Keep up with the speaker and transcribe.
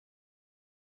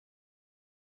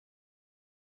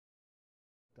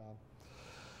down.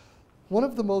 One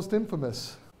of the most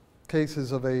infamous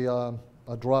cases of a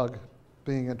drug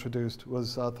being introduced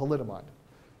was thalidomide.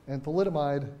 And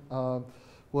thalidomide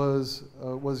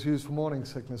was used for morning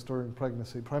sickness during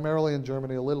pregnancy, primarily in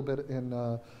Germany, a little bit in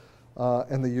the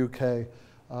UK.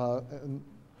 And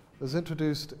it was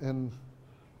introduced in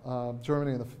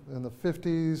Germany in the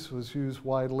 50s, was used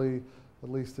widely, at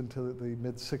least into the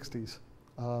mid-60s.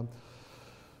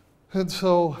 And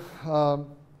so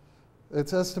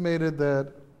it's estimated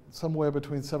that somewhere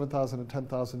between 7,000 and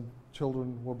 10,000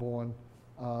 children were born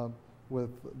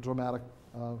with dramatic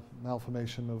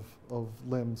malformation of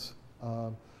limbs,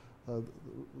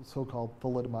 so-called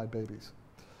thalidomide babies.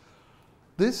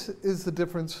 This is the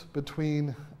difference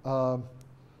between the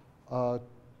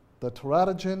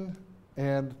teratogen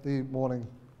and the morning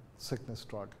sickness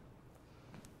drug.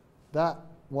 That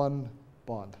one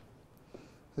bond.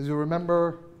 As you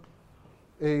remember,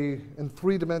 in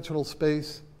three-dimensional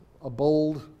space, a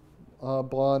bold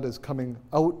bond is coming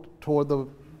out toward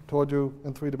you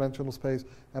in three-dimensional space,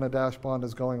 and a dashed bond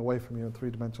is going away from you in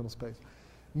three-dimensional space.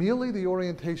 Merely the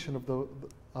orientation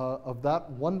of that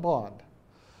one bond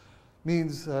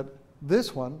means that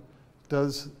this one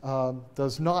does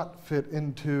not fit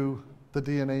into the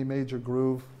DNA major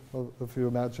groove, if you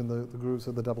imagine the grooves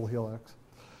of the double helix.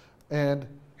 And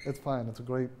it's fine, it's a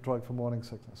great drug for morning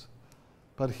sickness.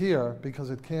 But here, because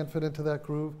it can't fit into that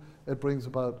groove, it brings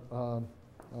about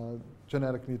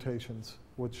genetic mutations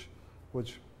which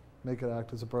make it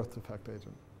act as a birth defect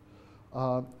agent.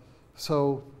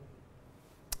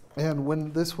 And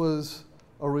when this was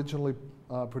originally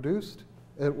produced,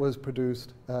 it was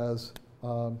produced as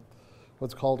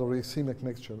what's called a racemic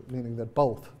mixture, meaning that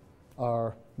both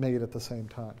are made at the same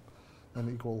time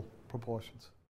in equal proportions.